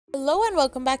Hello and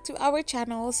welcome back to our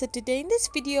channel. So today in this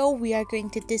video we are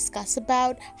going to discuss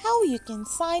about how you can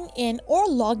sign in or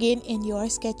log in your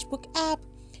Sketchbook app.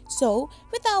 So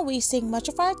without wasting much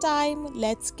of our time,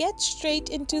 let's get straight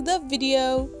into the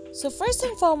video. So first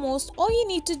and foremost, all you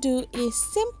need to do is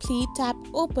simply tap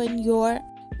open your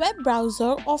web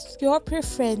browser of your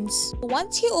preference.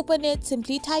 Once you open it,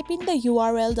 simply type in the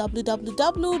URL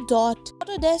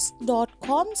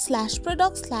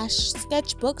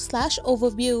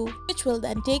www.autodesk.com/product/sketchbook/overview, which will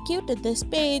then take you to this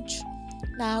page.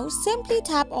 Now simply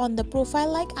tap on the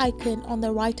profile-like icon on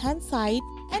the right hand side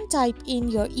and type in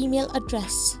your email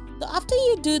address. So after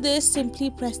you do this, simply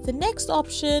press the next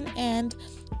option and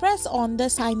press on the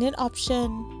sign in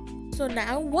option. So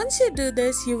now once you do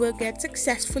this, you will get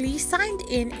successfully signed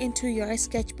in into your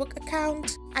Sketchbook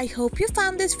account. I hope you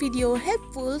found this video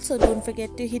helpful, so don't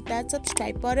forget to hit that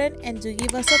subscribe button and do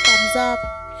give us a thumbs up.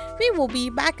 We will be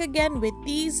back again with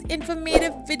these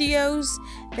informative videos.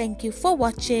 Thank you for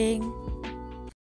watching.